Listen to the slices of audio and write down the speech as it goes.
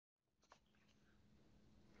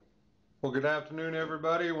Well, good afternoon,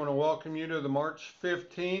 everybody. I want to welcome you to the March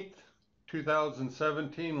 15th,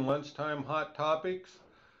 2017 Lunchtime Hot Topics.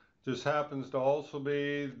 Just happens to also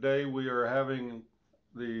be the day we are having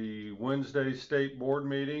the Wednesday State Board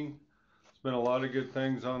meeting. There's been a lot of good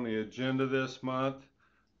things on the agenda this month,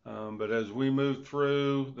 but as we move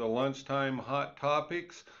through the Lunchtime Hot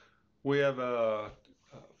Topics, we have a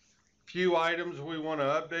few items we want to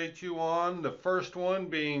update you on. The first one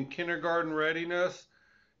being kindergarten readiness.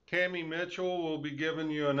 Tammy Mitchell will be giving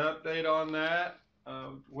you an update on that,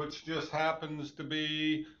 which just happens to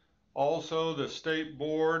be also the state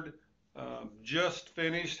board just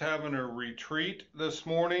finished having a retreat this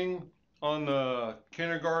morning on the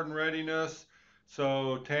kindergarten readiness.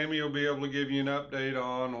 So Tammy will be able to give you an update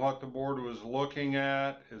on what the board was looking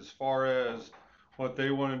at as far as what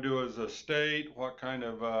they want to do as a state, what kind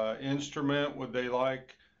of instrument would they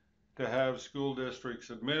like to have school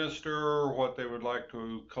districts administer, what they would like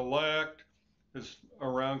to collect is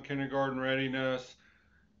around kindergarten readiness.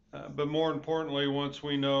 But more importantly, once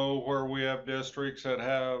we know where we have districts that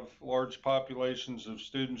have large populations of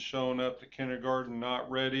students showing up to kindergarten not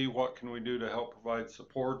ready, what can we do to help provide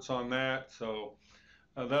supports on that? So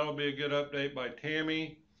that'll be a good update by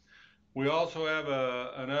Tammy. We also have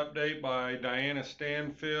an update by Diana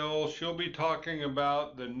Stanfill. She'll be talking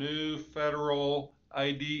about the new federal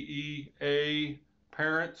IDEA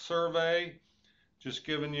parent survey. Just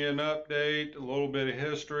giving you an update, a little bit of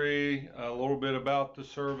history, a little bit about the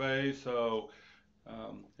survey. So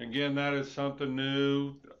again, that is something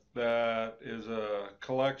new that is a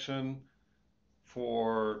collection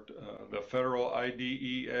for the federal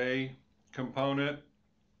IDEA component.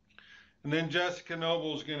 And then Jessica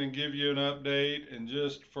Noble is going to give you an update, and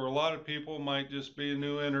just for a lot of people might just be a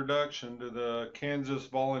new introduction to the Kansas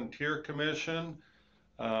Volunteer Commission.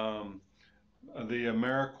 The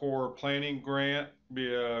AmeriCorps Planning Grant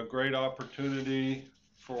be a great opportunity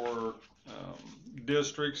for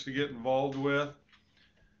districts to get involved with.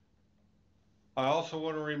 I also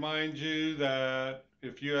want to remind you that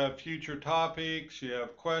if you have future topics, you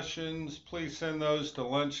have questions, please send those to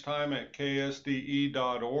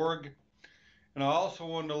lunchtime@ksde.org. And I also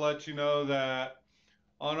wanted to let you know that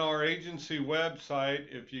on our agency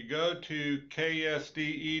website, if you go to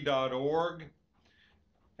ksde.org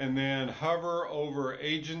and then hover over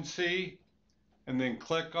agency and then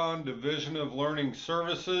click on Division of Learning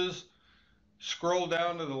Services, scroll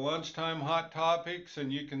down to the Lunchtime Hot Topics,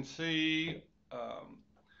 and you can see a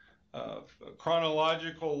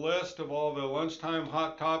chronological list of all the Lunchtime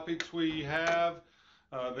Hot Topics we have.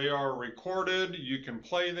 They are recorded. You can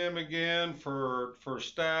play them again for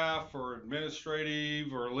staff or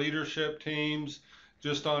administrative or leadership teams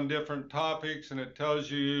just on different topics, and it tells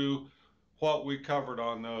you what we covered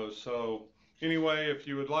on those. So anyway, if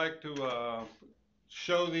you would like to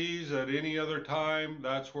show these at any other time,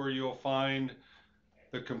 that's where you'll find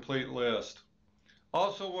the complete list.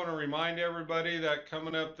 Also want to remind everybody that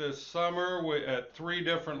coming up this summer at 3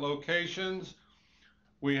 different locations,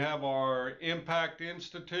 we have our Impact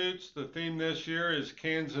Institutes. The theme this year is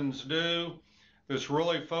Kansans Do. This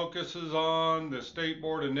really focuses on the state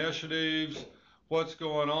board initiatives, what's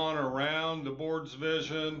going on around the board's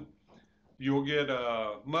vision. You'll get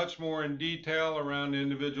much more in detail around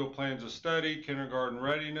individual plans of study, kindergarten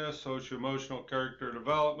readiness, socio-emotional character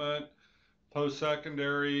development,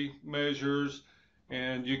 post-secondary measures.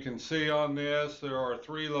 And you can see on this, there are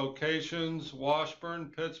 3 locations, Washburn,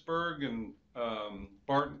 Pittsburgh, and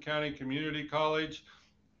Barton County Community College.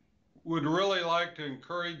 Would really like to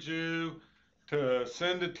encourage you to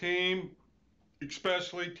send a team,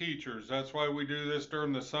 especially teachers. That's why we do this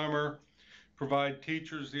during the summer. Provide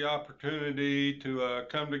teachers the opportunity to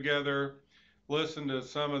come together, listen to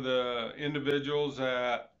some of the individuals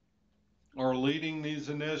that are leading these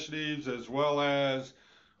initiatives, as well as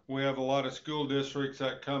we have a lot of school districts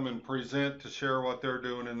that come and present to share what they're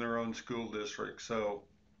doing in their own school district. So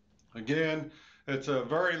again, it's a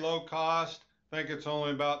very low cost. I think it's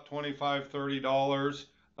only about $25, $30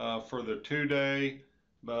 for the 2-day,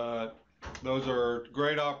 but those are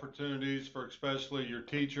great opportunities for especially your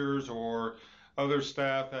teachers or other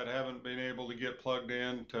staff that haven't been able to get plugged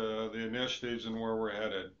in to the initiatives and where we're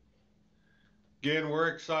headed. Again, we're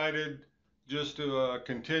excited just to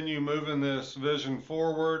continue moving this vision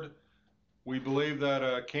forward. We believe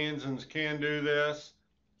that Kansans can do this.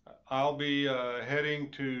 I'll be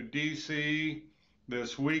heading to DC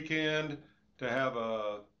this weekend to have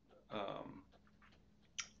a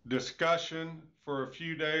discussion for a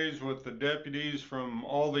few days with the deputies from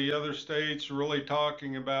all the other states, really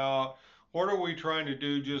talking about what are we trying to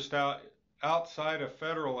do just outside of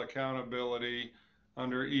federal accountability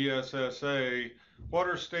under ESSA. What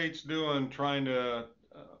are states doing trying to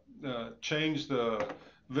change the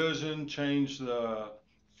vision, change the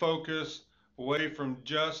focus away from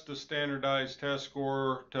just the standardized test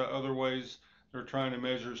score to other ways they're trying to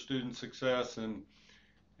measure student success? And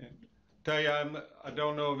tell you, I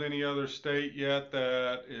don't know of any other state yet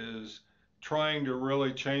that is trying to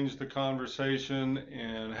really change the conversation,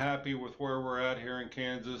 and happy with where we're at here in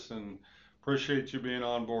Kansas, and appreciate you being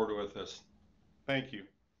on board with us. Thank you.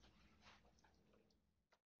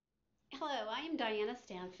 Hello, I am Diana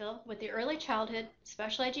Stanfill with the Early Childhood,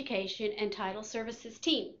 Special Education, and Title Services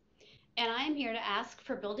team, and I am here to ask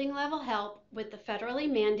for building level help with the federally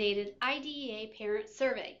mandated IDEA Parent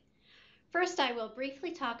Survey. First, I will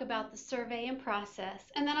briefly talk about the survey and process,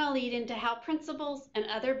 and then I'll lead into how principals and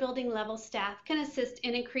other building level staff can assist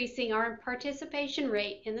in increasing our participation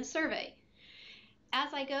rate in the survey.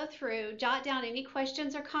 As I go through, jot down any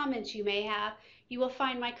questions or comments you may have. You will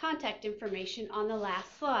find my contact information on the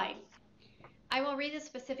last slide. I will read the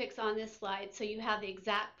specifics on this slide so you have the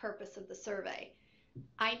exact purpose of the survey.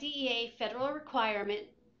 IDEA federal requirement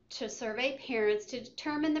to survey parents to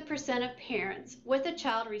determine the percent of parents with a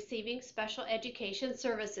child receiving special education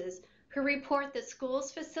services who report that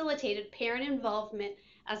schools facilitated parent involvement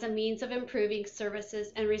as a means of improving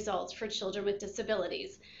services and results for children with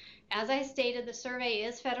disabilities. As I stated, the survey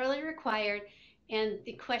is federally required, and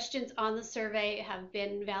the questions on the survey have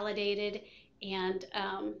been validated and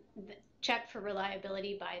checked for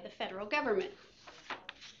reliability by the federal government.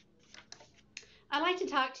 I'd like to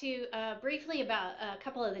talk to you briefly about a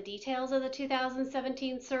couple of the details of the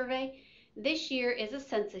 2017 survey. This year is a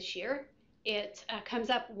census year. It comes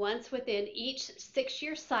up once within each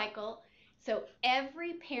 6-year cycle. So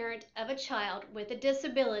every parent of a child with a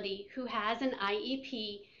disability who has an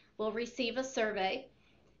IEP will receive a survey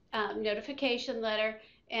notification letter.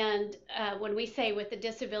 And when we say with a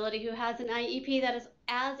disability who has an IEP, that is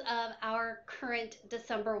as of our current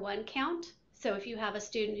December 1 count. So if you have a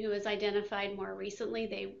student who is identified more recently,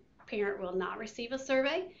 the parent will not receive a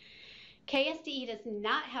survey. KSDE does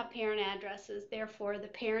not have parent addresses, therefore the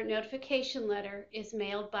parent notification letter is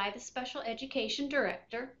mailed by the special education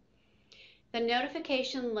director. The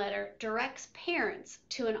notification letter directs parents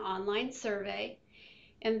to an online survey,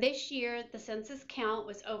 and this year the census count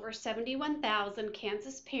was over 71,000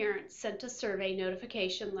 Kansas parents sent a survey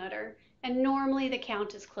notification letter, and normally the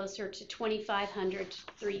count is closer to 2,500 to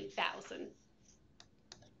 3,000.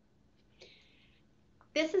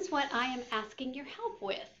 This is what I am asking your help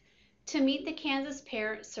with. To meet the Kansas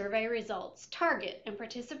Parent Survey results, target, and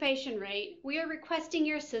participation rate, we are requesting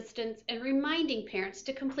your assistance and reminding parents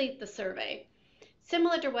to complete the survey.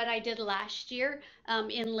 Similar to what I did last year,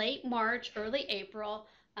 in late March, early April,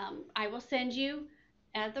 I will send you,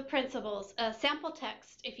 as the principals, a sample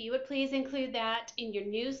text. If you would please include that in your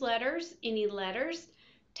newsletters, any letters,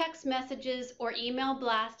 text messages, or email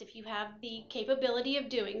blast if you have the capability of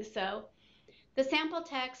doing so. The sample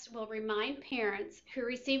text will remind parents who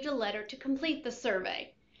received a letter to complete the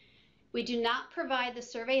survey. We do not provide the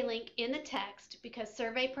survey link in the text because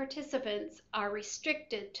survey participants are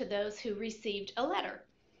restricted to those who received a letter.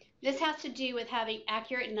 This has to do with having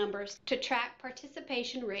accurate numbers to track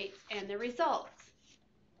participation rates and the results.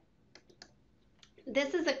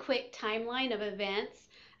 This is a quick timeline of events,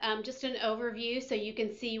 just an overview so you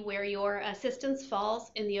can see where your assistance falls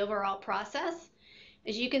in the overall process.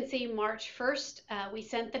 As you can see, March 1st, we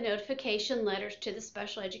sent the notification letters to the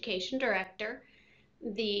special education director.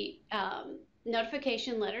 The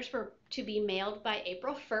notification letters were to be mailed by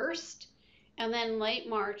April 1st, and then late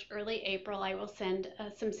March, early April, I will send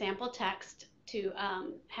some sample text to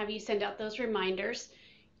have you send out those reminders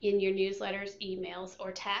in your newsletters, emails,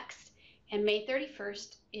 or text. And May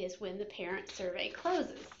 31st is when the parent survey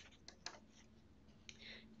closes.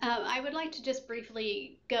 I would like to just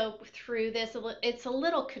briefly go through this. It's a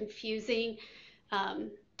little confusing.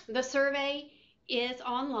 The survey is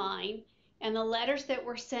online, and the letters that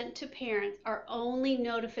were sent to parents are only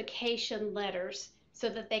notification letters so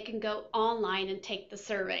that they can go online and take the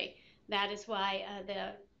survey. That is why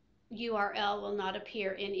the URL will not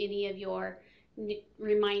appear in any of your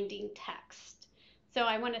reminding text. So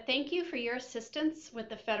I want to thank you for your assistance with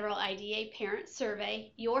the Federal IDEA Parent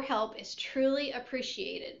Survey. Your help is truly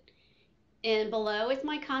appreciated. And below is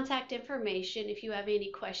my contact information. If you have any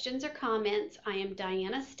questions or comments, I am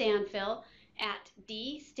Diana Stanfill at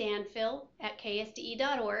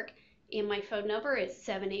dstanfill@ksde.org, and my phone number is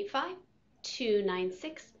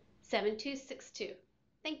 785-296-7262.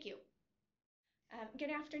 Thank you.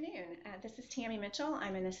 Good afternoon. This is Tammy Mitchell.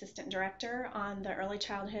 I'm an assistant director on the Early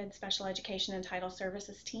Childhood Special Education and Title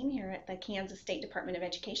Services team here at the Kansas State Department of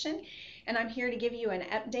Education, and I'm here to give you an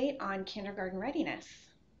update on kindergarten readiness.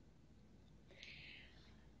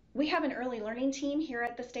 We have an early learning team here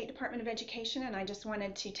at the State Department of Education, and I just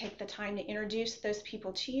wanted to take the time to introduce those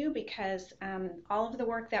people to you because all of the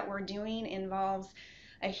work that we're doing involves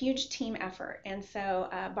a huge team effort. And so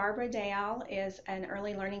Barbara Dayal is an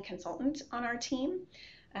early learning consultant on our team.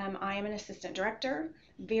 I am an assistant director.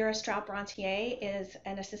 Vera Straub-Rontier is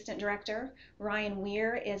an assistant director. Ryan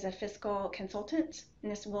Weir is a fiscal consultant.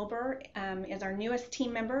 Miss Wilbur is our newest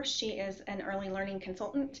team member. She is an early learning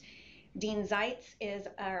consultant. Dean Zeitz is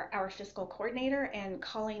our fiscal coordinator, and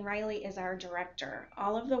Colleen Riley is our director.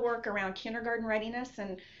 All of the work around kindergarten readiness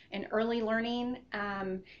and early learning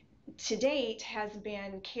to date has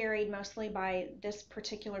been carried mostly by this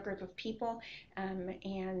particular group of people,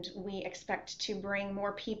 and we expect to bring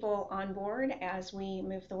more people on board as we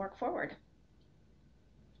move the work forward.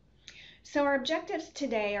 So our objectives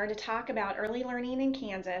today are to talk about early learning in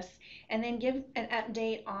Kansas and then give an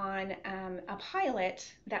update on a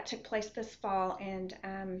pilot that took place this fall and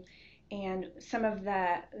some of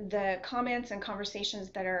the comments and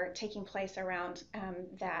conversations that are taking place around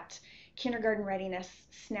that kindergarten readiness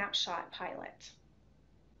snapshot pilot.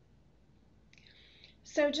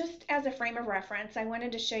 So just as a frame of reference, I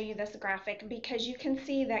wanted to show you this graphic because you can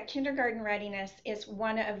see that kindergarten readiness is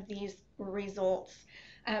one of these results,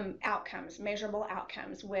 outcomes, measurable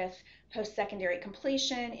outcomes with post-secondary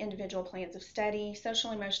completion, individual plans of study,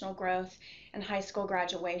 social emotional growth, and high school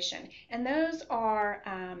graduation. And those are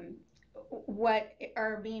what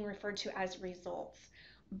are being referred to as results.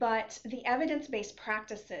 But the evidence-based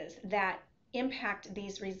practices that impact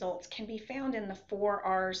these results can be found in the 4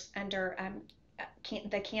 R's under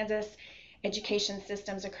the Kansas Education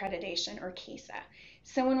Systems Accreditation, or KESA.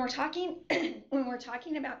 So when we're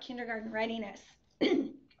talking about kindergarten readiness,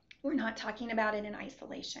 we're not talking about it in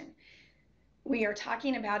isolation. We are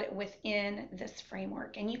talking about it within this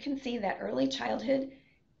framework, and you can see that early childhood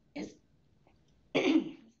is,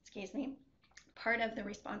 excuse me, part of the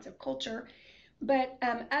responsive culture. But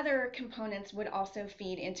other components would also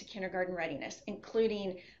feed into kindergarten readiness,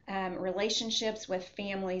 including relationships with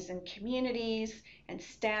families and communities and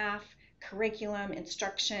staff, curriculum,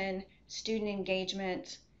 instruction, student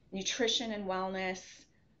engagement, nutrition and wellness,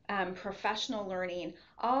 professional learning.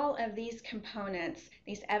 All of these components,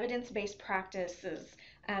 these evidence-based practices,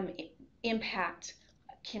 impact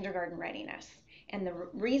kindergarten readiness. And the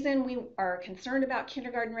reason we are concerned about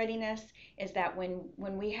kindergarten readiness is that when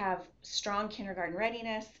we have strong kindergarten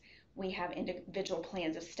readiness, we have individual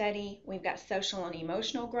plans of study, we've got social and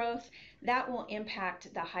emotional growth, that will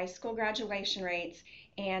impact the high school graduation rates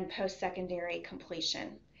and post-secondary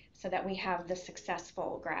completion so that we have the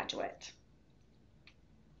successful graduate.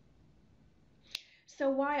 So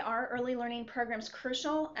why are early learning programs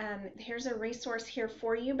crucial? Here's a resource here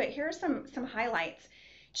for you, but here are some highlights.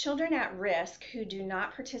 Children at risk who do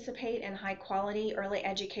not participate in high-quality early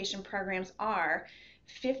education programs are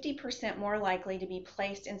 50% more likely to be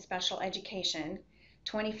placed in special education,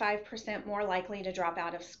 25% more likely to drop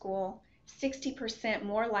out of school, 60%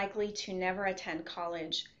 more likely to never attend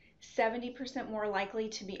college, 70% more likely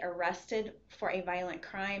to be arrested for a violent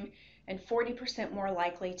crime, and 40% more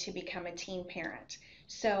likely to become a teen parent.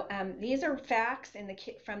 So these are facts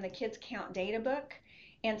from the Kids Count data book.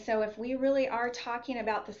 And so if we really are talking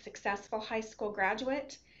about the successful high school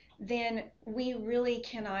graduate, then we really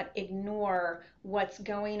cannot ignore what's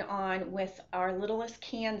going on with our littlest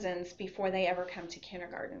Kansans before they ever come to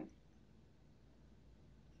kindergarten.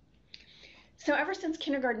 So ever since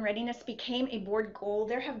kindergarten readiness became a board goal,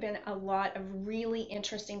 there have been a lot of really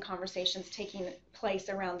interesting conversations taking place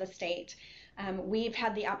around the state. We've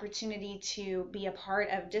had the opportunity to be a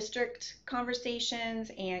part of district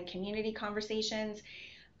conversations and community conversations.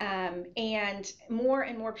 And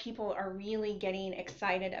more people are really getting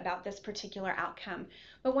excited about this particular outcome.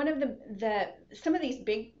 But one of some of these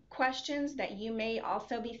big questions that you may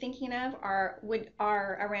also be thinking of are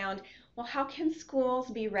around, well, how can schools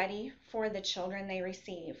be ready for the children they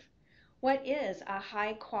receive? What is a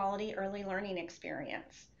high quality early learning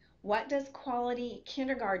experience? What does quality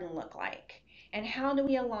kindergarten look like? And how do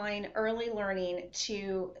we align early learning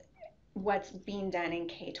to what's being done in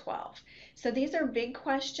K-12? So these are big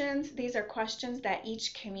questions. These are questions that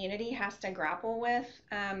each community has to grapple with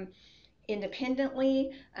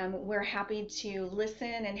independently. We're happy to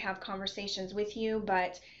listen and have conversations with you,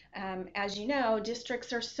 but As you know,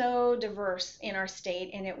 districts are so diverse in our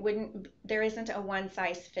state, and there isn't a one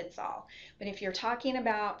size fits all. But if you're talking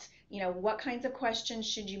about, what kinds of questions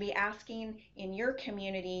should you be asking in your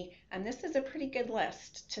community, and this is a pretty good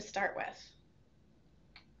list to start with.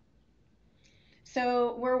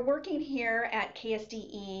 So we're working here at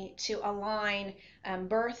KSDE to align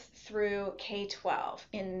birth through K-12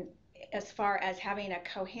 as far as having a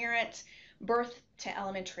coherent birth to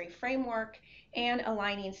elementary framework and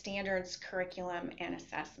aligning standards, curriculum, and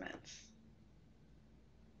assessments.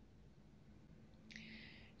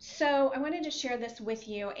 So I wanted to share this with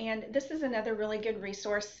you, and this is another really good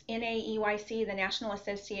resource. NAEYC, the National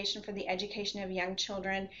Association for the Education of Young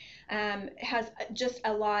Children, has just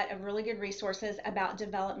a lot of really good resources about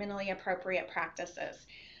developmentally appropriate practices.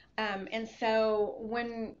 And so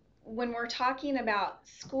when we're talking about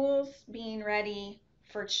schools being ready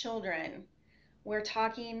for children, we're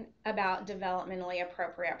talking about developmentally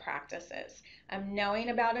appropriate practices. Knowing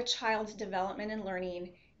about a child's development and learning,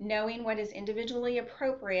 knowing what is individually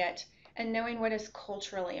appropriate, and knowing what is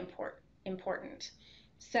culturally important.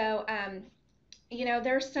 So,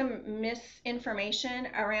 there's some misinformation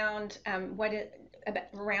around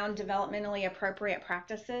around developmentally appropriate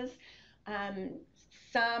practices.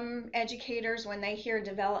 Some educators, when they hear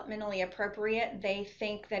developmentally appropriate, they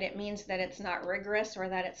think that it means that it's not rigorous or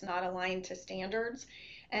that it's not aligned to standards,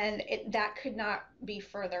 and that could not be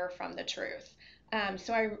further from the truth.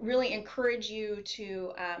 So I really encourage you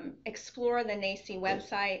to explore the NAEYC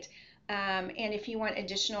website, and if you want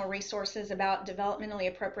additional resources about developmentally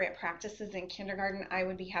appropriate practices in kindergarten, I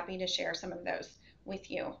would be happy to share some of those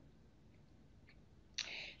with you.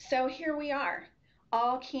 So here we are,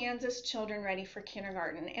 all Kansas children ready for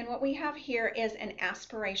kindergarten, and what we have here is an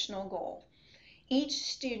aspirational goal. Each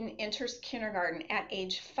student enters kindergarten at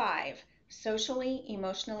age 5, socially,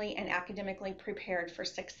 emotionally, and academically prepared for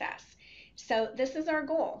success. So this is our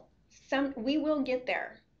goal. We will get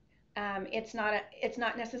there. It's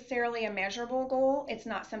not necessarily a measurable goal. It's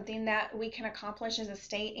not something that we can accomplish as a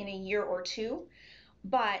state in a year or two.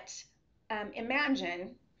 But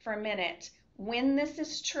imagine for a minute, when this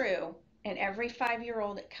is true and every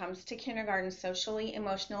 5-year-old comes to kindergarten socially,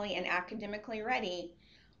 emotionally, and academically ready,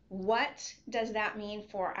 what does that mean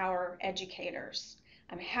for our educators?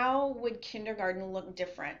 How would kindergarten look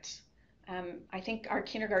different? I think our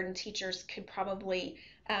kindergarten teachers could probably,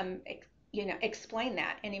 explain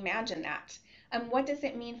that and imagine that. What does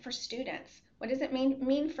it mean for students? What does it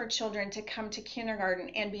mean for children to come to kindergarten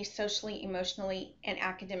and be socially, emotionally, and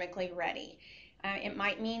academically ready? It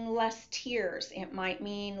might mean less tears. It might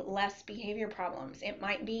mean less behavior problems. It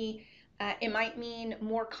might mean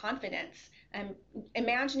more confidence.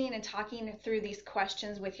 Imagining and talking through these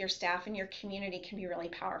questions with your staff and your community can be really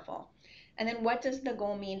powerful. And then what does the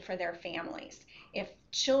goal mean for their families? If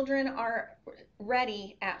children are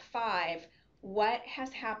ready at 5, what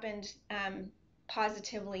has happened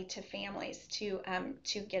positively to families to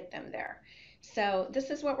get them there? So this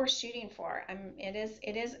is what we're shooting for. It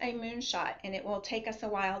is a moonshot, and it will take us a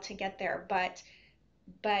while to get there, but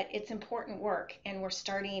it's important work, and we've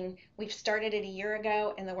started it a year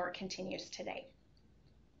ago, and the work continues today.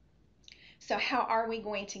 So how are we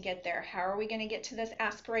going to get there? How are we going to get to this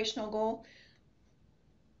aspirational goal?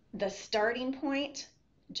 The starting point,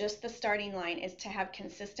 just the starting line, is to have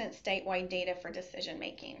consistent statewide data for decision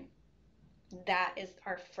making. That is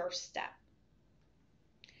our first step.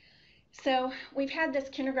 So we've had this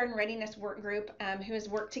kindergarten readiness work group who has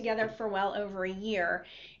worked together for well over a year,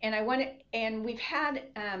 and we've had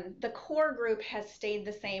the core group has stayed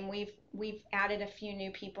the same. We've added a few new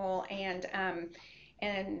people, and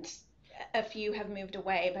a few have moved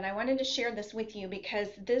away, but I wanted to share this with you because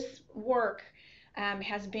this work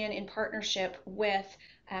has been in partnership with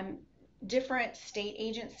different state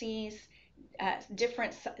agencies,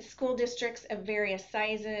 different school districts of various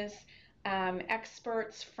sizes,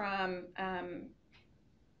 experts from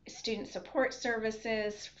student support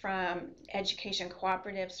services, from education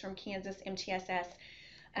cooperatives, from Kansas MTSS.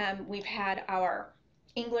 We've had our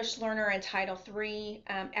English learner and Title III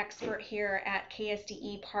expert here at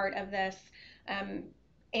KSDE part of this, and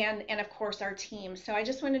of course our team. So I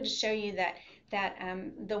just wanted to show you that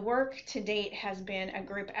the work to date has been a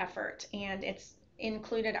group effort, and it's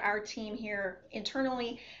included our team here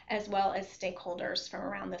internally as well as stakeholders from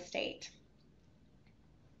around the state.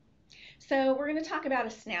 So we're going to talk about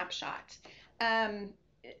a snapshot.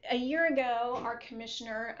 A year ago, our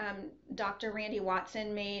commissioner, Dr. Randy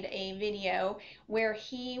Watson, made a video where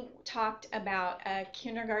he talked about a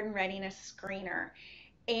kindergarten readiness screener.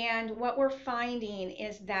 And what we're finding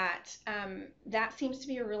is that that seems to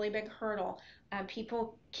be a really big hurdle.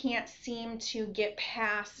 People can't seem to get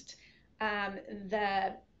past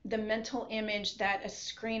the mental image that a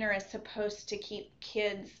screener is supposed to keep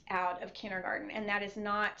kids out of kindergarten, and that is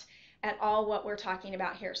not at all what we're talking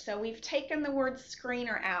about here. So we've taken the word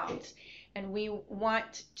screener out, and we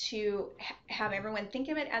want to have everyone think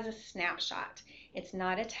of it as a snapshot. It's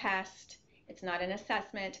not a test, it's not an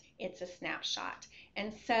assessment, it's a snapshot.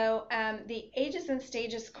 And so the Ages and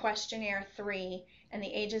Stages Questionnaire 3 and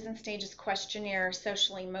the Ages and Stages Questionnaire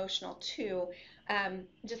Social Emotional 2,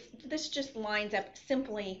 this just lines up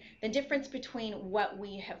simply the difference between what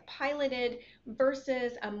we have piloted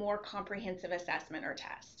versus a more comprehensive assessment or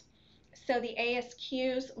test. So the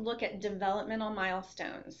ASQs look at developmental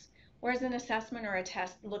milestones, whereas an assessment or a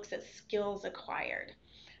test looks at skills acquired.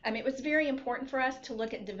 It was very important for us to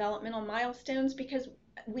look at developmental milestones because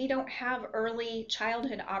we don't have early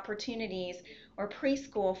childhood opportunities or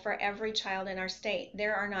preschool for every child in our state.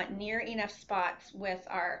 There are not near enough spots with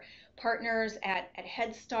our partners at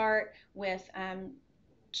Head Start, with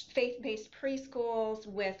faith-based preschools,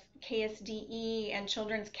 with KSDE and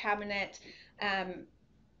Children's Cabinet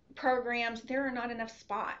programs. There are not enough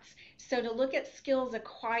spots. So to look at skills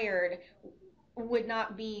acquired would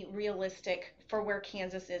not be realistic for where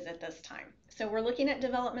Kansas is at this time. So we're looking at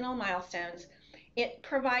developmental milestones. It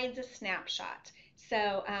provides a snapshot.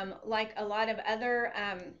 So like a lot of other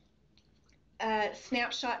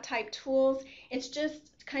snapshot type tools, it's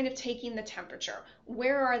just kind of taking the temperature.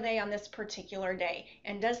 Where are they on this particular day?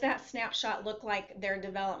 And does that snapshot look like they're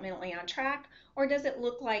developmentally on track, or does it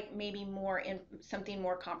look like maybe something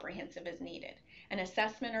more comprehensive is needed? An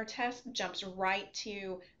assessment or test jumps right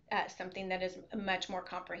to something that is much more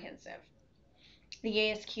comprehensive. The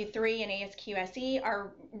ASQ3 and ASQSE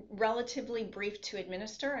are relatively brief to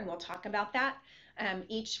administer, and we'll talk about that.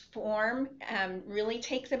 Each form really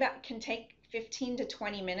can take 15 to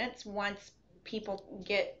 20 minutes once people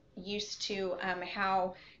get used to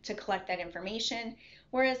how to collect that information.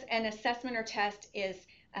 Whereas an assessment or test is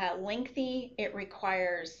lengthy, it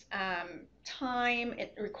requires time,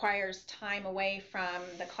 away from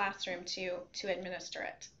the classroom to administer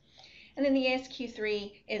it. And then the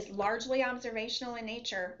ASQ3 is largely observational in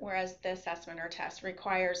nature, whereas the assessment or test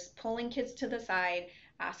requires pulling kids to the side,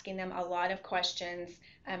 asking them a lot of questions,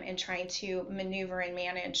 and trying to maneuver and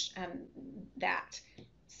manage that.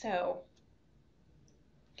 So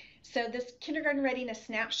this kindergarten readiness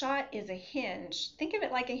snapshot is a hinge. Think of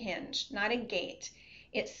it like a hinge, not a gate.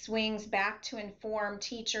 It swings back to inform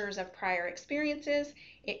teachers of prior experiences.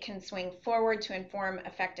 It can swing forward to inform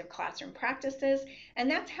effective classroom practices,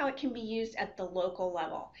 and that's how it can be used at the local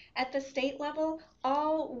level. At the state level,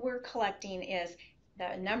 all we're collecting is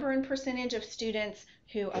the number and percentage of students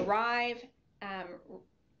who arrive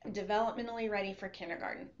developmentally ready for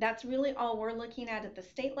kindergarten. That's really all we're looking at the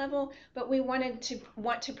state level, but we want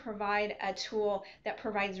to provide a tool that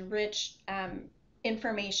provides rich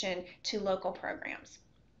information to local programs.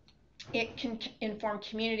 It can inform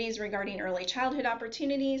communities regarding early childhood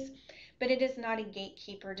opportunities, but it is not a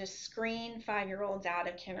gatekeeper to screen 5-year-olds out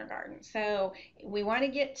of kindergarten. So we want to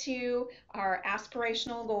get to our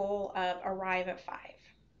aspirational goal of arrive at 5.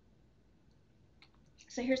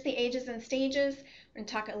 So here's the ages and stages. We're going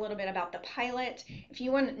to talk a little bit about the pilot. If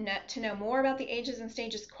you want to know more about the Ages and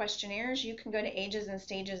Stages questionnaires, you can go to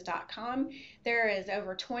agesandstages.com. There is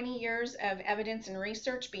over 20 years of evidence and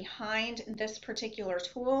research behind this particular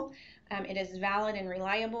tool. It is valid and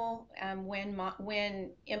reliable when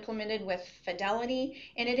implemented with fidelity,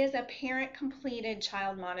 and it is a parent-completed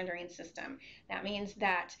child monitoring system. That means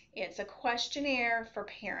that it's a questionnaire for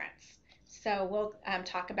parents. So we'll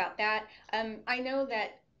talk about that. I know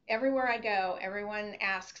that everywhere I go, everyone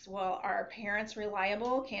asks, well, are parents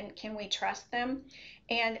reliable? Can we trust them?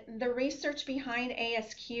 And the research behind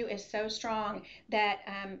ASQ is so strong that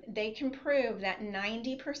they can prove that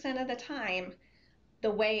 90% of the time, the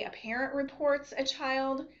way a parent reports a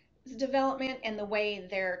child's development and the way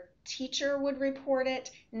their teacher would report it,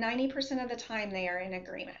 90% of the time they are in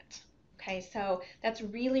agreement. Okay, so that's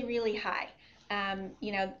really, really high.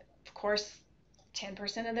 Of course,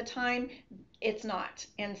 10% of the time it's not,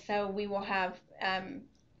 and so we will have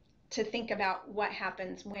to think about what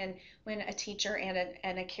happens when a teacher and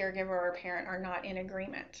a caregiver or a parent are not in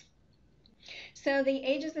agreement. So the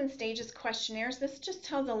Ages and Stages questionnaires, this just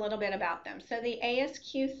tells a little bit about them. So the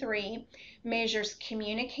ASQ3 measures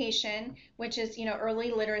communication, which is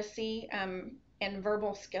early literacy and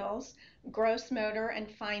verbal skills, gross motor and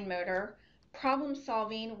fine motor, problem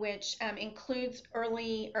solving, which includes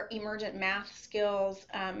early or emergent math skills,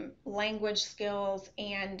 language skills,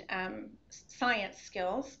 and science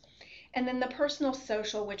skills. And then the personal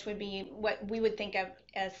social, which would be what we would think of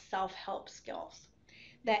as self-help skills.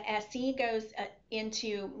 The SE goes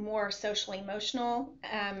into more social emotional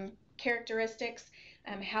characteristics.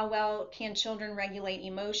 How well can children regulate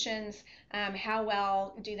emotions? How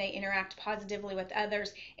well do they interact positively with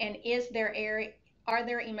others? And are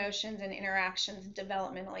their emotions and interactions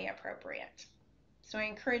developmentally appropriate? So I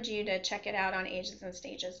encourage you to check it out on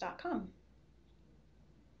agesandstages.com.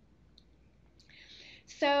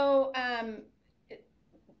 So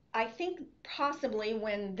I think possibly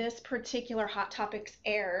when this particular Hot Topics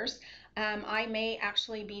airs, I may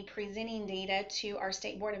actually be presenting data to our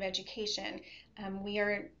State Board of Education. We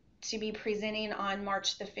are to be presenting on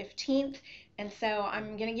March the 15th, and so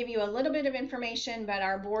I'm going to give you a little bit of information, but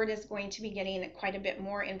our board is going to be getting quite a bit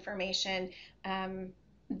more information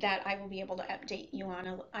that I will be able to update you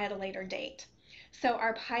on at a later date. So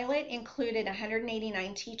our pilot included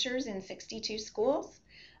 189 teachers in 62 schools.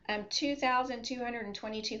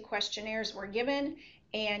 2,222 questionnaires were given,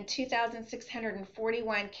 and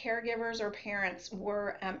 2,641 caregivers or parents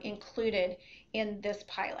were included in this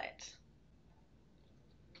pilot.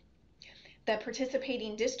 The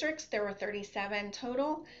participating districts, there were 37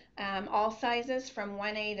 total, all sizes from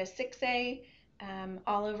 1A to 6A,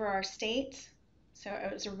 all over our state. So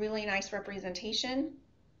it was a really nice representation.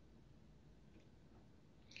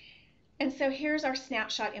 And so here's our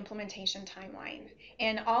snapshot implementation timeline.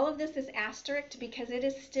 And all of this is asterisked because it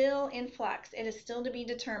is still in flux. It is still to be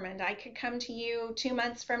determined. I could come to you 2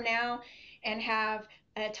 months from now and have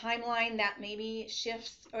a timeline that maybe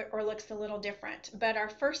shifts or looks a little different. But our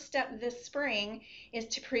first step this spring is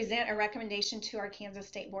to present a recommendation to our Kansas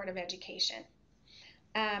State Board of Education.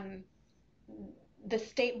 The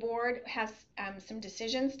state board has some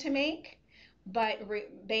decisions to make, but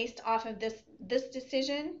based off of this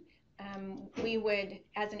decision, we would,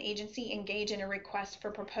 as an agency, engage in a request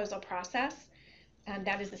for proposal process.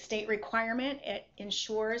 That is a state requirement. It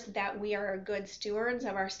ensures that we are good stewards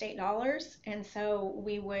of our state dollars, and so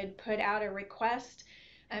we would put out a request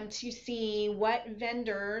to see what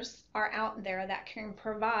vendors are out there that can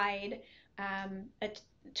provide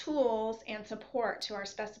tools and support to our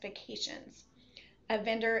specifications. A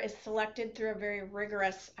vendor is selected through a very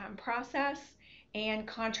rigorous process, and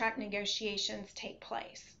contract negotiations take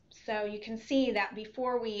place. So you can see that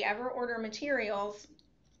before we ever order materials,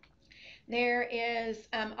 there is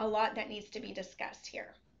a lot that needs to be discussed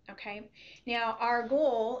here. Okay. Now our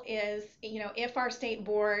goal is, if our state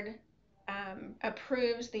board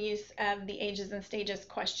approves the use of the Ages and Stages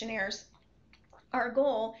questionnaires, our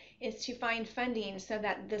goal is to find funding so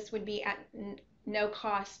that this would be at no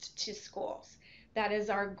cost to schools. That is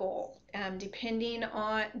our goal. Depending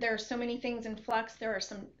on, there are so many things in flux, there are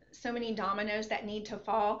so many dominoes that need to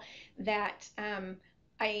fall that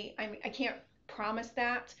I can't promise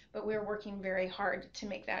that, but we're working very hard to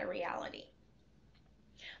make that a reality.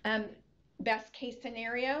 Best case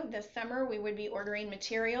scenario, this summer we would be ordering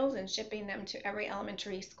materials and shipping them to every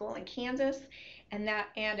elementary school in Kansas, and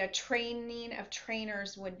a training of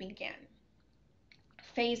trainers would begin.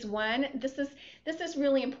 Phase one, this is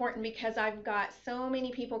really important because I've got so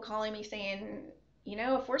many people calling me saying,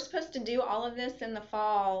 if we're supposed to do all of this in the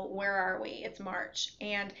fall, where are we? It's March,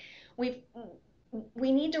 and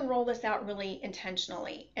we need to roll this out really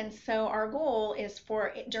intentionally. And so our goal is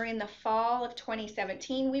for during the fall of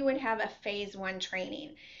 2017, we would have a phase one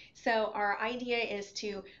training. So our idea is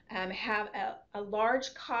to have a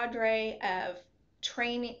large cadre of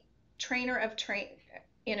trainer of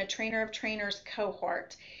trainers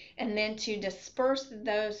cohort, and then to disperse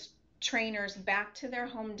those trainers back to their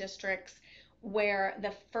home districts where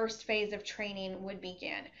the first phase of training would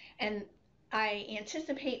begin. And I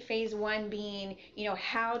anticipate phase one being,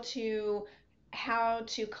 how to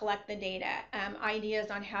collect the data,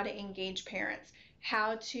 ideas on how to engage parents,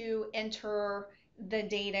 how to enter the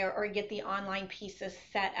data or get the online pieces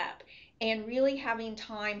set up, and really having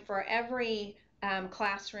time for every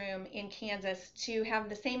classroom in Kansas to have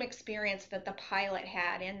the same experience that the pilot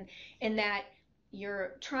had, in that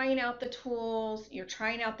you're trying out the tools, you're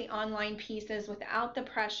trying out the online pieces without the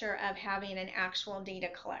pressure of having an actual data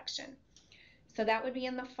collection. So that would be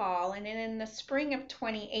in the fall. And then in the spring of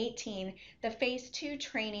 2018, the phase two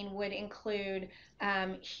training would include,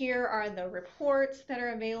 here are the reports that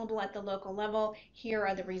are available at the local level, here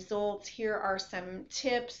are the results, here are some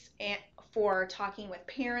tips for talking with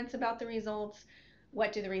parents about the results.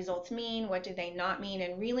 What do the results mean? What do they not mean?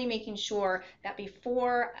 And really making sure that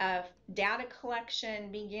before data collection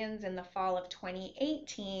begins in the fall of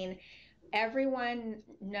 2018, Everyone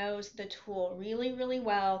knows the tool really, really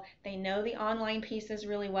well. They know the online pieces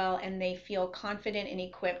really well, and they feel confident and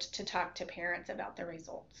equipped to talk to parents about the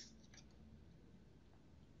results.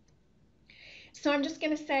 So I'm just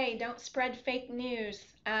going to say, don't spread fake news.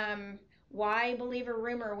 Why believe a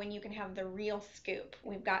rumor when you can have the real scoop?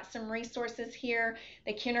 We've got some resources here.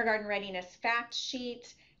 The Kindergarten Readiness Fact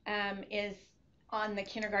Sheet is on the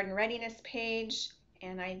Kindergarten Readiness page,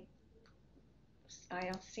 and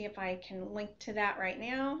I'll see if I can link to that right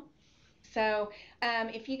now. So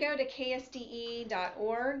if you go to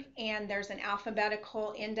ksde.org and there's an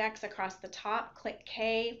alphabetical index across the top, click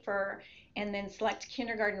K and then select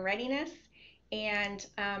Kindergarten Readiness. And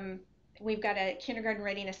we've got a Kindergarten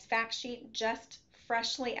Readiness fact sheet, just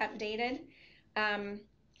freshly updated.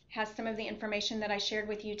 Has some of the information that I shared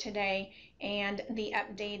with you today and the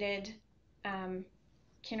updated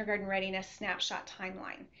Kindergarten Readiness snapshot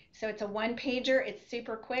timeline. So it's a one-pager, it's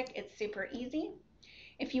super quick, it's super easy.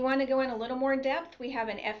 If you want to go in a little more depth, we have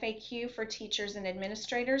an FAQ for teachers and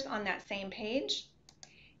administrators on that same page.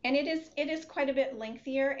 And it is quite a bit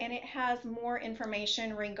lengthier, and it has more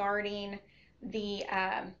information regarding the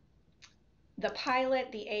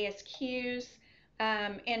pilot, the ASQs,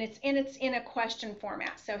 and it's in a question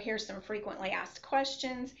format. So here's some frequently asked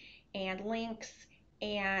questions and links,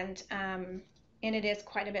 and it is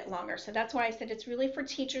quite a bit longer. So that's why I said it's really for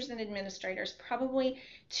teachers and administrators, probably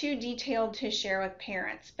too detailed to share with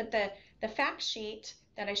parents. But the fact sheet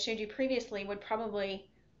that I showed you previously would probably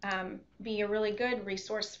be a really good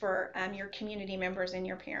resource for your community members and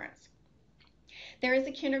your parents. There is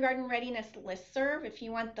a Kindergarten Readiness listserv. If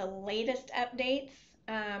you want the latest updates,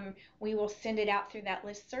 we will send it out through that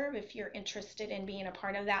listserv. If you're interested in being a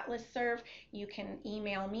part of that listserv, you can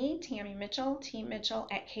email me, Tammy Mitchell,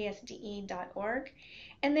 tmitchell@ksde.org.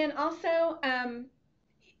 And then also,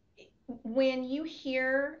 when you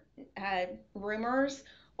hear rumors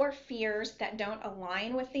or fears that don't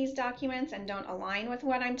align with these documents and don't align with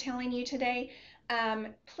what I'm telling you today,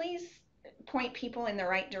 please point people in the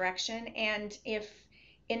right direction. And if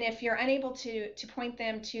you're unable to point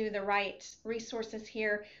them to the right resources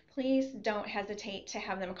here, please don't hesitate to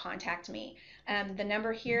have them contact me. The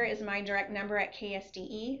number here is my direct number at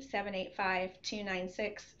KSDE,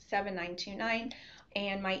 785-296-7929,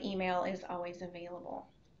 and my email is always available.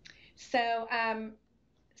 So,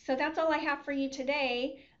 so that's all I have for you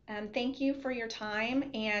today. Thank you for your time,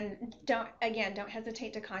 and don't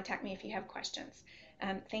hesitate to contact me if you have questions.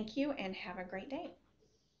 Thank you, and have a great day.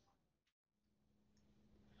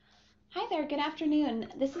 Hi there, good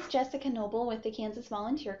afternoon. This is Jessica Nobel with the Kansas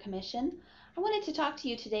Volunteer Commission. I wanted to talk to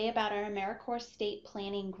you today about our AmeriCorps State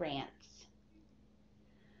Planning Grants.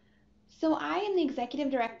 So I am the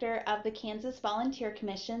Executive Director of the Kansas Volunteer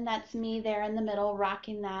Commission. That's me there in the middle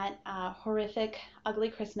rocking that horrific, ugly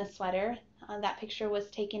Christmas sweater. That picture was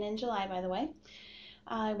taken in July, by the way.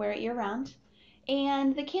 I wear it year-round.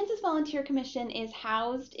 And the Kansas Volunteer Commission is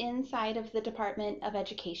housed inside of the Department of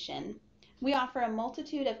Education. We offer a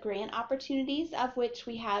multitude of grant opportunities, of which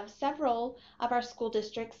we have several of our school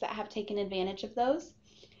districts that have taken advantage of those.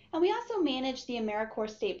 And we also manage the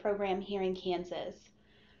AmeriCorps State Program here in Kansas.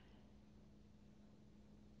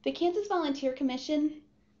 The Kansas Volunteer Commission,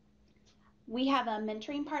 we have a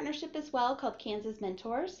mentoring partnership as well called Kansas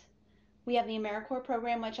Mentors. We have the AmeriCorps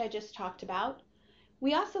program, which I just talked about.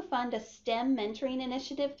 We also fund a STEM mentoring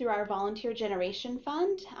initiative through our Volunteer Generation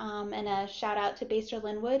Fund, and a shout out to Baser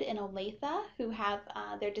Linwood and Olathe, who have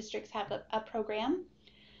their districts have a program.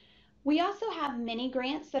 We also have mini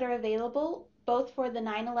grants that are available both for the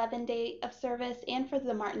 9/11 Day of Service and for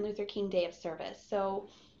the Martin Luther King Day of Service. So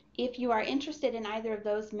if you are interested in either of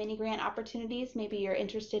those mini grant opportunities, maybe you're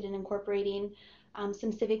interested in incorporating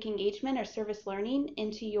some civic engagement or service learning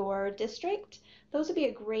into your district, those would be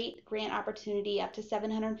a great grant opportunity up to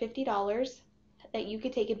 $750 that you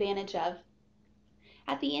could take advantage of.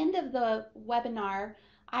 At the end of the webinar,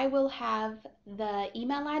 I will have the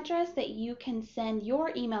email address that you can send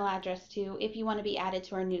your email address to if you want to be added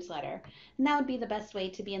to our newsletter. And that would be the best way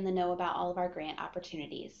to be in the know about all of our grant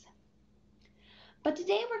opportunities. But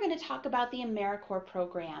today we're going to talk about the AmeriCorps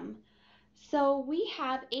program. So we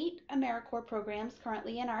have 8 AmeriCorps programs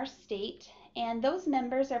currently in our state, and those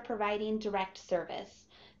members are providing direct service.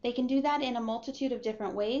 They can do that in a multitude of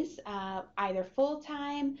different ways, either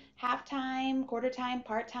full-time, half-time, quarter-time,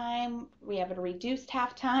 part-time. We have a reduced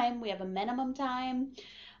half-time, we have a minimum time.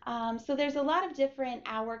 So there's a lot of different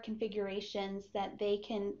hour configurations that they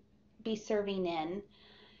can be serving in.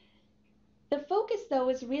 The focus, though,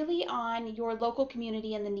 is really on your local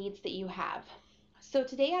community and the needs that you have. So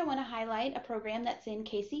today I want to highlight a program that's in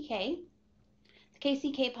KCK. The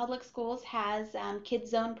KCK Public Schools has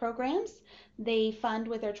Kids Zone programs. They fund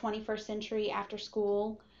with their 21st Century After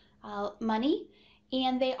School money,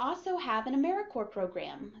 and they also have an AmeriCorps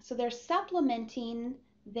program. So they're supplementing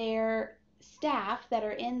their staff that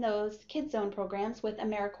are in those Kids Zone programs with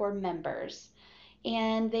AmeriCorps members.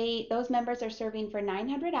 And those members are serving for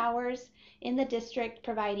 900 hours in the district,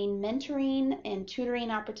 providing mentoring and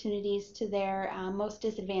tutoring opportunities to their most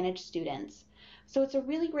disadvantaged students. So it's a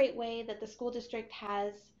really great way that the school district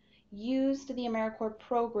has used the AmeriCorps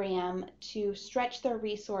program to stretch their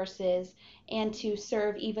resources and to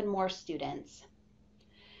serve even more students.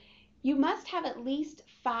 You must have at least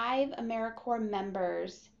 5 AmeriCorps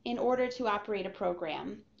members in order to operate a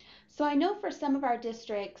program. So I know for some of our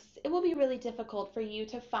districts, it will be really difficult for you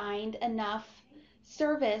to find enough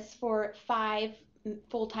service for 5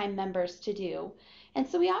 full-time members to do. And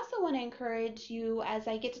so we also want to encourage you, as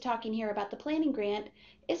I get to talking here about the planning grant,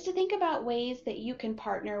 is to think about ways that you can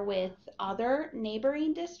partner with other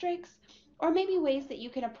neighboring districts, or maybe ways that you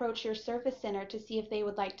can approach your service center to see if they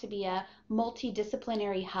would like to be a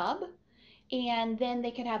multidisciplinary hub. And then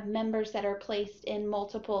they can have members that are placed in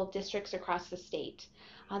multiple districts across the state.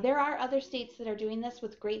 There are other states that are doing this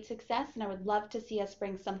with great success, and I would love to see us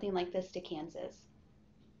bring something like this to Kansas.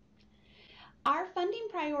 Our funding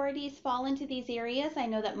priorities fall into these areas. I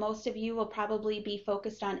know that most of you will probably be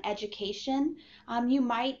focused on education. You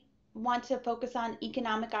might want to focus on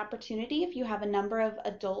economic opportunity if you have a number of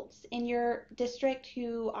adults in your district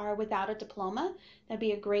who are without a diploma. That'd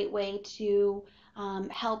be a great way to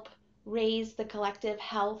help raise the collective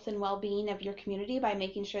health and well-being of your community by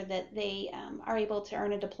making sure that they are able to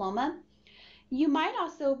earn a diploma. You might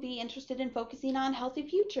also be interested in focusing on healthy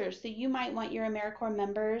futures. So you might want your AmeriCorps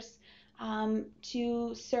members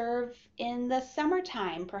to serve in the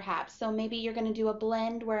summertime, perhaps. So maybe you're going to do a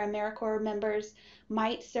blend where AmeriCorps members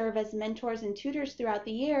might serve as mentors and tutors throughout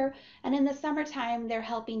the year, and in the summertime they're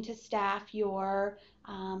helping to staff your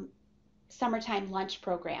summertime lunch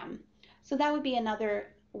program. So that would be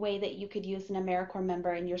another way that you could use an AmeriCorps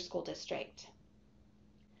member in your school district.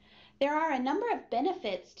 There are a number of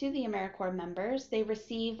benefits to the AmeriCorps members. They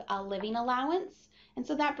receive a living allowance, and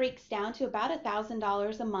so that breaks down to about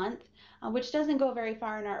 $1,000 a month, which doesn't go very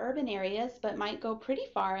far in our urban areas, but might go pretty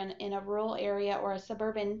far in a rural area or a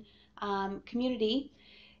suburban community.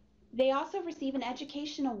 They also receive an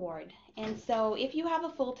education award, and so if you have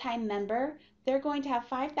a full-time member, they're going to have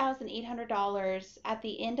 $5,800 at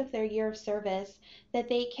the end of their year of service that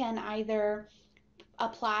they can either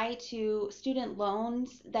apply to student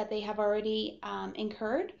loans that they have already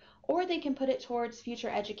incurred, or they can put it towards future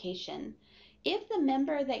education. If the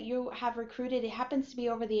member that you have recruited happens to be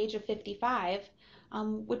over the age of 55,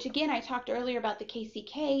 which again, I talked earlier about the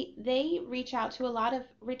KCK, they reach out to a lot of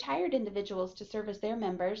retired individuals to serve as their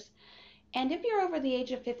members. And if you're over the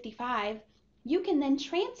age of 55, you can then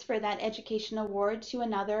transfer that education award to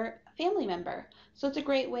another family member. So it's a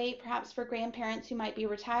great way perhaps for grandparents who might be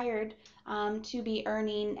retired to be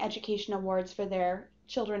earning education awards for their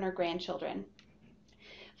children or grandchildren.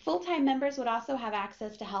 Full-time members would also have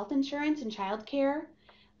access to health insurance and child care.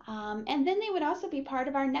 And then they would also be part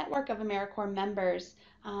of our network of AmeriCorps members,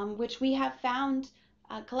 which we have found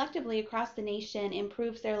collectively across the nation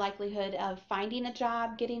improves their likelihood of finding a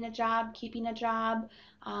job, getting a job, keeping a job,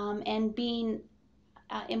 and being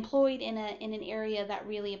employed in an area that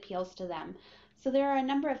really appeals to them. So there are a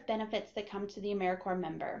number of benefits that come to the AmeriCorps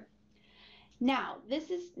member. Now,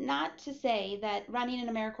 this is not to say that running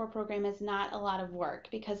an AmeriCorps program is not a lot of work,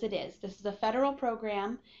 because it is. This is a federal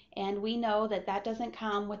program, and we know that that doesn't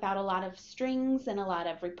come without a lot of strings and a lot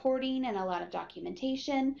of reporting and a lot of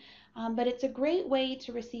documentation, but it's a great way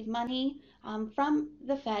to receive money from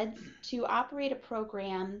the feds to operate a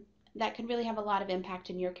program that can really have a lot of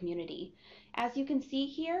impact in your community. As you can see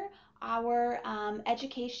here, our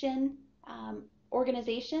education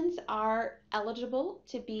organizations are eligible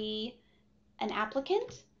to be an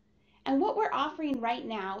applicant. And what we're offering right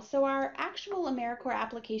now, so our actual AmeriCorps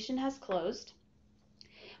application has closed,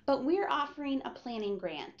 but we're offering a planning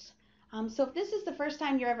grant. So if this is the first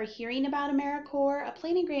time you're ever hearing about AmeriCorps, a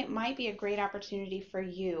planning grant might be a great opportunity for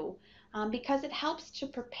you because it helps to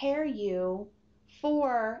prepare you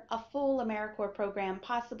for a full AmeriCorps program,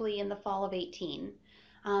 possibly in the fall of 18.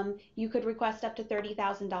 You could request up to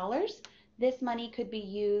 $30,000. This money could be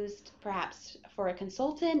used perhaps for a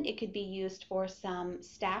consultant. It could be used for some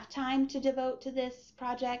staff time to devote to this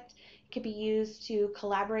project. It could be used to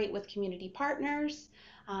collaborate with community partners,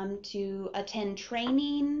 to attend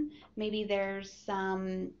training. Maybe there's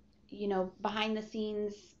some, behind the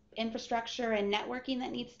scenes infrastructure and networking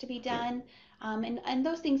that needs to be done. And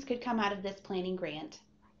those things could come out of this planning grant.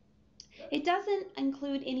 It doesn't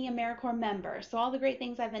include any AmeriCorps members. So all the great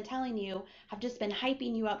things I've been telling you have just been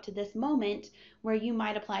hyping you up to this moment where you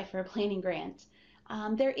might apply for a planning grant.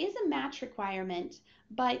 There is a match requirement,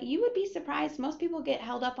 but you would be surprised. Most people get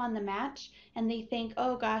held up on the match and they think,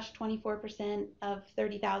 oh gosh, 24% of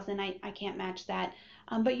 30,000, I can't match that.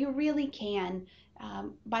 But you really can.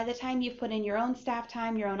 By the time you've put in your own staff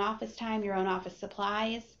time, your own office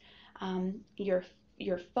supplies, your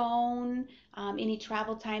phone, any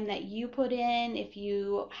travel time that you put in, if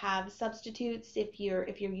you have substitutes, if you're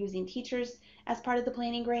using teachers as part of the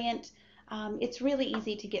planning grant, it's really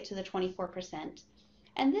easy to get to the 24%.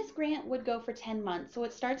 And this grant would go for 10 months. So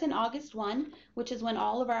it starts in August 1, which is when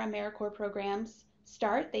all of our AmeriCorps programs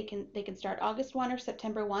start. They can start August 1 or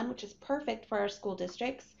September 1, which is perfect for our school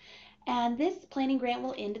districts. And this planning grant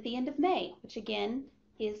will end at the end of May, which again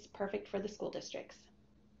is perfect for the school districts.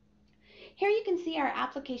 Here you can see our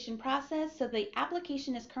application process. So the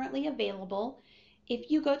application is currently available.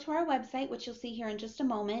 If you go to our website, which you'll see here in just a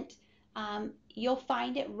moment, you'll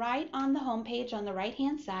find it right on the homepage on the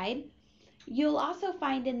right-hand side. You'll also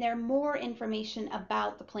find in there more information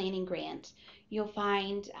about the planning grant. You'll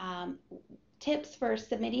find tips for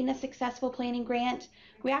submitting a successful planning grant.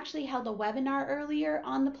 We actually held a webinar earlier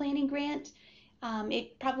on the planning grant.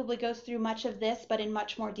 It probably goes through much of this, but in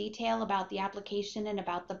much more detail about the application and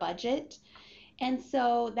about the budget. And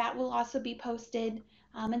so that will also be posted.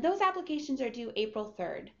 And those applications are due April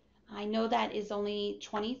 3rd. I know that is only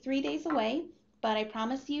 23 days away, but I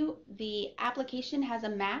promise you the application has a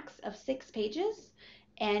max of 6 pages,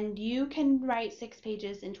 and you can write 6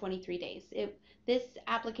 pages in 23 days. This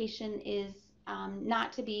application is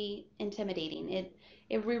not to be intimidating.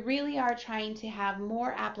 We really are trying to have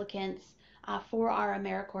more applicants for our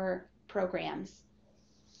AmeriCorps programs.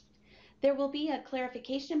 There will be a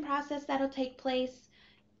clarification process that'll take place,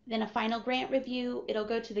 then a final grant review. It'll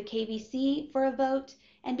go to the KVC for a vote,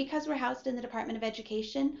 and because we're housed in the Department of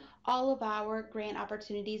Education, all of our grant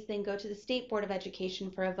opportunities then go to the State Board of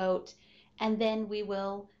Education for a vote, and then we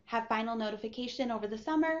will have final notification over the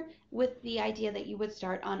summer with the idea that you would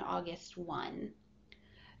start on August 1.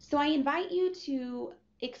 So I invite you to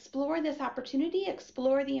explore this opportunity,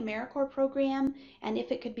 explore the AmeriCorps program, and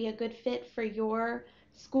if it could be a good fit for your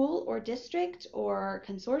school or district or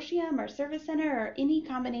consortium or service center or any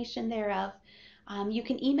combination thereof. You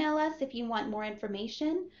can email us if you want more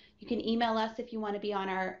information. You can email us if you want to be on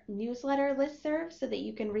our newsletter listserv so that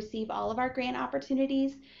you can receive all of our grant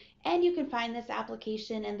opportunities. And you can find this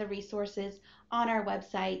application and the resources on our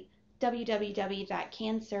website,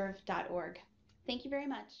 www.canserve.org. Thank you very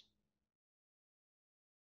much.